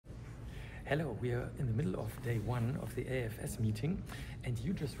Hello, we are in the middle of day one of the AAFS meeting, and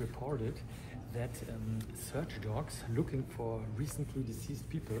you just reported that search dogs looking for recently deceased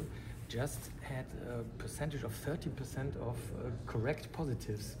people just had a percentage of 30% of correct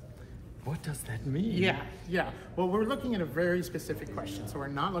positives. What does that mean? Yeah. Well, we're looking at a very specific question. So we're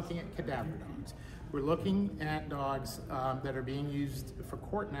not looking at cadaver dogs. We're looking at dogs that are being used for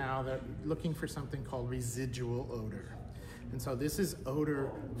court now that are looking for something called residual odor. And so this is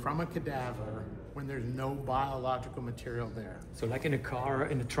odor from a cadaver when there's no biological material there. So like in a car,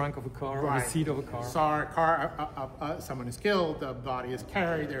 in the trunk of a car, right. Or the seat of a car? Someone is killed, the body is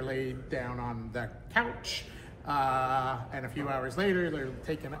carried, they're laid down on the couch, and a few hours later they're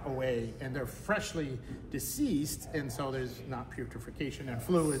taken away and they're freshly deceased, and so there's not putrefaction and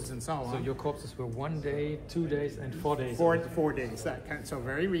fluids and so on. So your corpses were 1 day, 2 days, and 4 days? 4 days, that kind of, so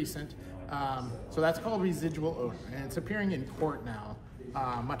very recent. So that's called residual odor, and it's appearing in court now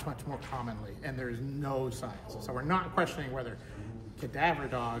much more commonly, and there's no science. So we're not questioning whether cadaver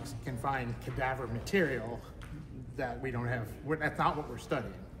dogs can find cadaver material that we don't have. That's not what we're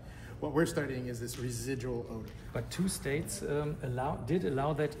studying. What we're studying is this residual odor. But 2 states did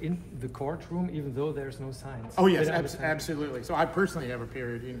allow that in the courtroom, even though there's no science. Oh yes, absolutely. So I personally have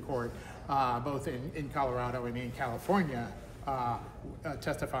appeared in court, both in Colorado and in California,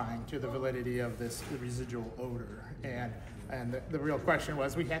 testifying to the validity of this residual odor. And the real question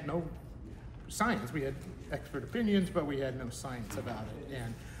was, we had no science. We had expert opinions, but we had no science about it.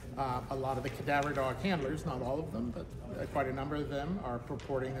 And a lot of the cadaver dog handlers, not all of them, but quite a number of them, are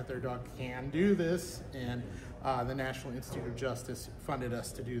purporting that their dog can do this. And the National Institute of Justice funded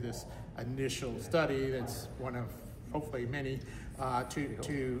us to do this initial study that's one of hopefully many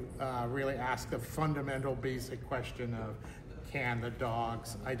to really ask the fundamental basic question of, can the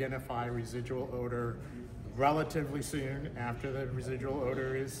dogs identify residual odor relatively soon after the residual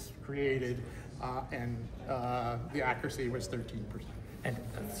odor is created, and the accuracy was 13%. And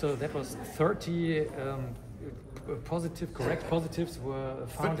so that was 30 correct positives were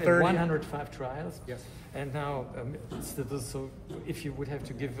found in 105 trials. Yes. And now, so if you would have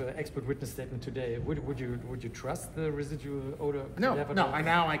to give an expert witness statement today, would you trust the residual odor? No.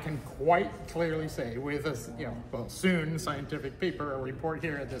 Now I can quite clearly say, with a soon scientific paper or report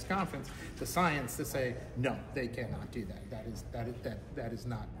here at this conference, the science to say no, they cannot do that. That is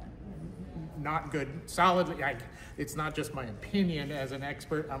not good. Solidly, it's not just my opinion as an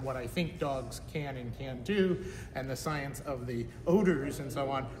expert on what I think dogs can and can't do, and the science of the odors and so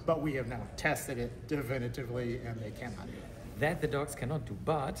on, but we have now tested it definitively, and they cannot do it. That the dogs cannot do,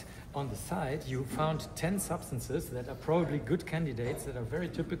 but on the side you found 10 substances that are probably good candidates that are very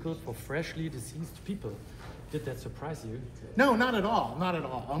typical for freshly deceased people. Did that surprise you? No, not at all, not at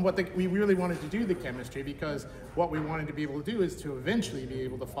all. And we really wanted to do the chemistry because what we wanted to be able to do is to eventually be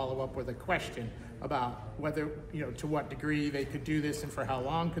able to follow up with a question about whether, to what degree they could do this and for how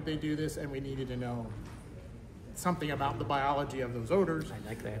long could they do this, and we needed to know something about the biology of those odors. I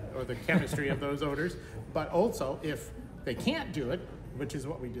like that. Or the chemistry of those odors. But also, if they can't do it, which is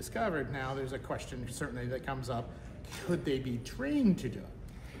what we discovered, now there's a question certainly that comes up, could they be trained to do it?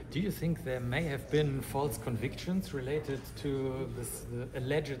 Do you think there may have been false convictions related to the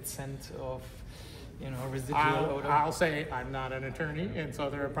alleged scent of, residual odor? I'll say I'm not an attorney, and so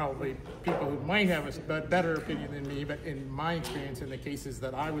there are probably people who might have a better opinion than me, but in my experience in the cases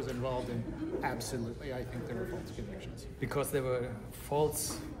that I was involved in, absolutely, I think there were false convictions. Because there were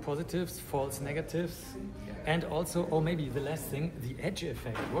false positives, false negatives, and also, or maybe the last thing, the edge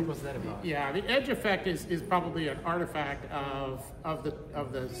effect. What was that about? Yeah, the edge effect is probably an artifact of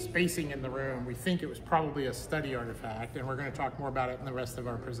the spacing in the room. We think it was probably a study artifact, and we're going to talk more about it in the rest of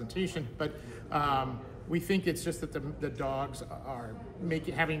our presentation. But we think it's just that the dogs are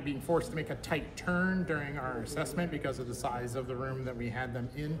being forced to make a tight turn during our assessment because of the size of the room that we had them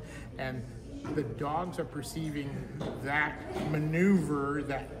in, and the dogs are perceiving that maneuver,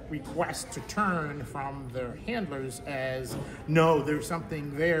 that request to turn from their handlers as, no, there's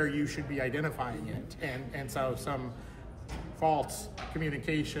something there, you should be identifying it. And so some false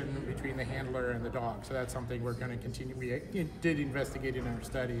communication between the handler and the dog. So that's something we're going to continue. We did investigate in our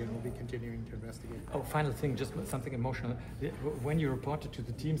study, and we'll be continuing to investigate. Oh, final thing, just something emotional. When you reported to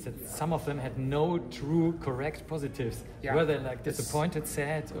the teams that some of them had no true correct positives, were they like disappointed,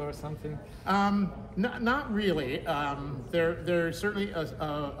 sad, or something? Not really. There's certainly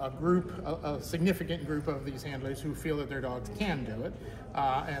a significant group of these handlers who feel that their dogs can do it,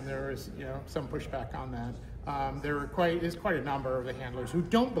 and there is some pushback on that. There is quite a number of the handlers who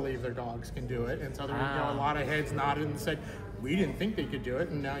don't believe their dogs can do it, and so there were a lot of heads nodded and said, we didn't think they could do it,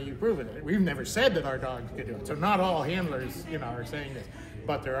 and now you've proven it. We've never said that our dogs could do it. So not all handlers, are saying this.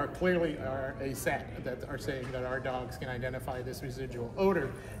 but there are clearly a set that are saying that our dogs can identify this residual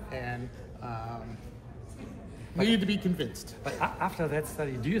odor, and need to be convinced. But after that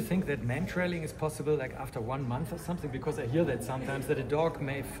study, do you think that man trailing is possible, like after 1 month or something? Because I hear that sometimes that a dog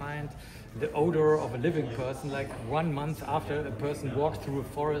may find the odor of a living person like 1 month after a person walked through a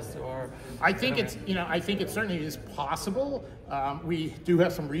forest, or I think it's, I think it certainly is possible. We do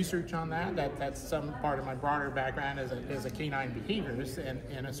have some research on that. That's some part of my broader background as a canine behaviorist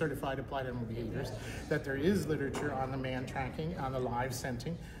and a certified applied animal behaviorist, that there is literature on the man tracking, on the live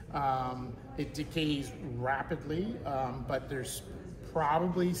scenting. It decays rapidly, but there's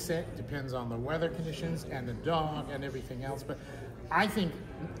probably depends on the weather conditions and the dog and everything else. But I think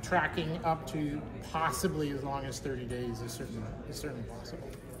tracking up to possibly as long as 30 days is certainly possible.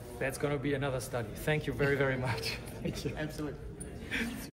 That's going to be another study. Thank you very, very much. Thank you. Absolutely.